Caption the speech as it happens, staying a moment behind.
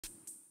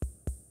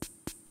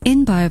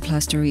In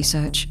BioPlaster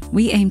Research,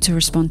 we aim to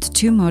respond to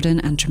two modern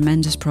and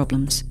tremendous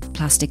problems: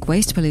 plastic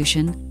waste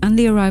pollution and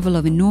the arrival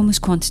of enormous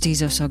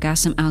quantities of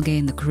sargassum algae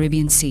in the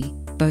Caribbean Sea,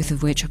 both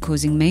of which are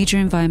causing major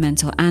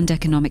environmental and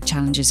economic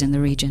challenges in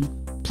the region.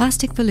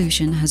 Plastic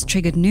pollution has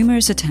triggered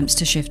numerous attempts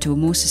to shift to a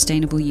more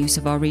sustainable use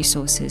of our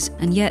resources,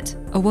 and yet,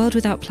 a world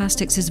without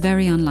plastics is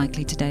very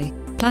unlikely today.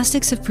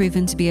 Plastics have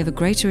proven to be of a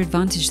greater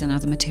advantage than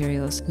other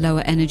materials: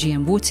 lower energy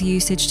and water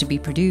usage to be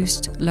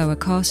produced, lower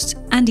cost,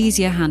 and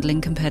easier handling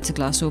compared to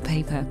glass or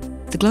paper.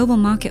 The global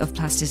market of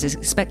plastics is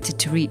expected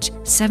to reach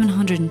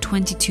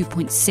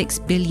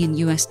 $722.6 billion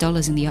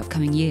in the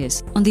upcoming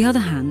years. On the other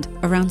hand,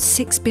 around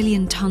 6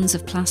 billion tons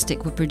of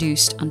plastic were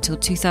produced until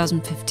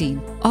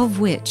 2015, of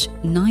which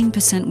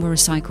 9% were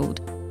recycled,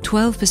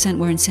 12%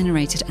 were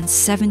incinerated, and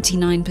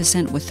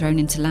 79% were thrown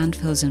into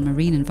landfills and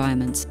marine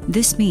environments.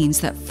 This means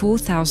that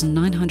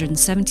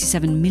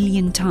 4,977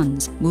 million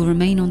tons will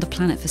remain on the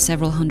planet for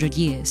several hundred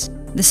years.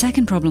 The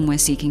second problem we're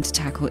seeking to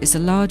tackle is the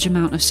large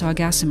amount of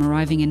sargassum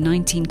arriving in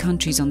 19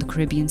 countries on the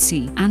Caribbean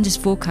Sea, and is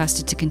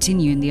forecasted to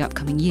continue in the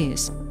upcoming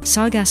years.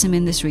 Sargassum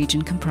in this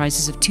region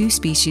comprises of two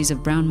species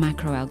of brown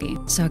macroalgae,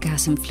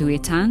 Sargassum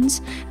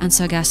fluitans and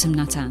Sargassum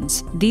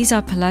natans. These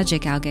are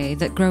pelagic algae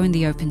that grow in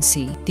the open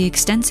sea. The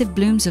extensive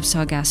blooms of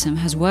sargassum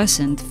has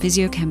worsened the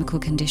physiochemical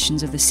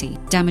conditions of the sea,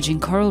 damaging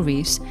coral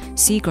reefs,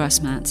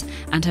 seagrass mats,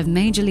 and have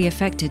majorly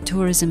affected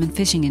tourism and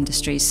fishing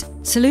industries.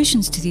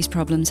 Solutions to these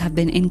problems have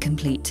been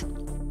incomplete.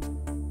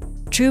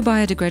 True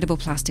biodegradable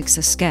plastics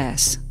are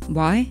scarce.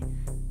 Why?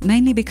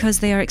 Mainly because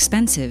they are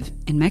expensive.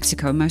 In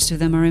Mexico, most of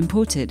them are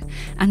imported,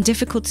 and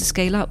difficult to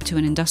scale up to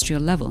an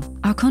industrial level.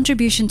 Our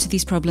contribution to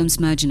these problems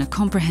merge in a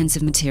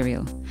comprehensive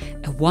material: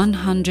 a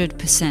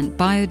 100%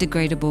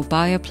 biodegradable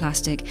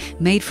bioplastic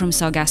made from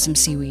sargassum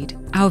seaweed.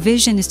 Our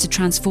vision is to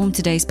transform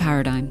today's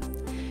paradigm,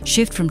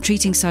 shift from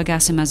treating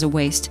sargassum as a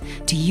waste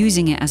to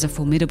using it as a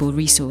formidable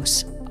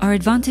resource. Our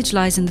advantage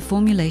lies in the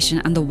formulation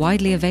and the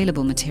widely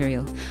available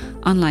material,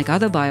 unlike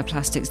other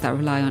bioplastics that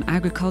rely on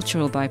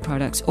agricultural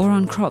byproducts or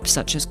on crops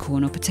such as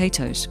corn or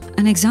potatoes.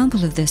 An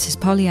example of this is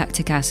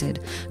polylactic acid,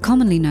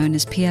 commonly known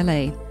as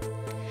PLA.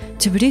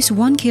 To produce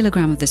 1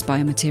 kilogram of this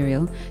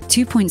biomaterial,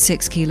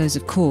 2.6 kilos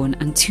of corn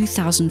and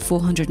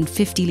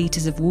 2,450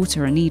 litres of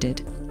water are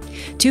needed.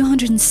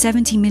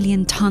 270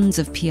 million tons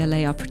of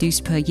PLA are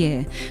produced per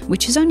year,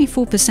 which is only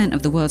 4%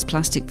 of the world's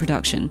plastic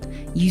production,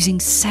 using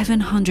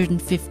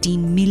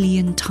 715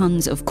 million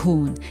tons of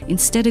corn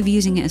instead of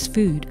using it as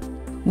food.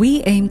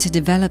 We aim to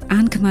develop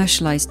and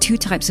commercialize two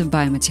types of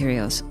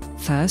biomaterials.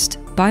 First,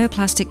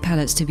 bioplastic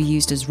pellets to be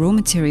used as raw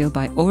material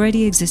by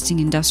already existing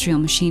industrial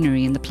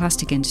machinery in the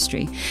plastic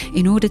industry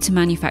in order to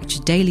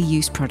manufacture daily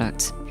use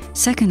products.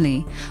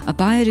 Secondly, a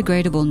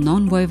biodegradable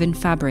non-woven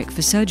fabric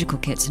for surgical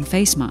kits and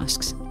face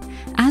masks.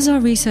 As our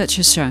research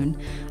has shown,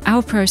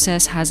 our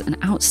process has an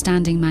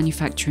outstanding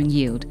manufacturing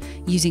yield.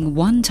 Using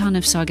 1 ton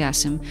of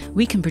sargassum,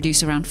 we can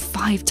produce around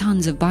 5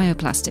 tons of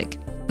bioplastic.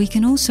 We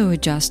can also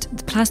adjust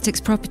the plastic's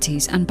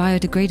properties and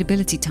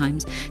biodegradability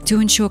times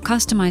to ensure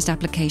customized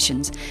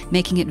applications,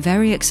 making it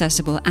very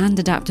accessible and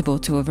adaptable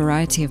to a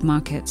variety of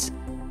markets.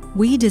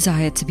 We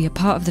desire to be a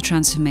part of the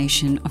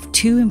transformation of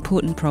two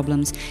important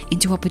problems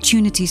into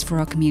opportunities for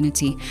our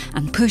community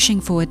and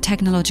pushing forward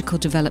technological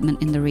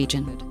development in the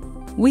region.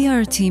 We are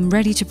a team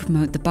ready to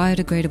promote the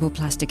biodegradable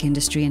plastic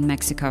industry in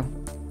Mexico.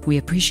 We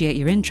appreciate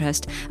your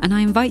interest, and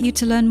I invite you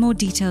to learn more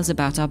details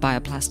about our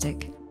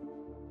bioplastic.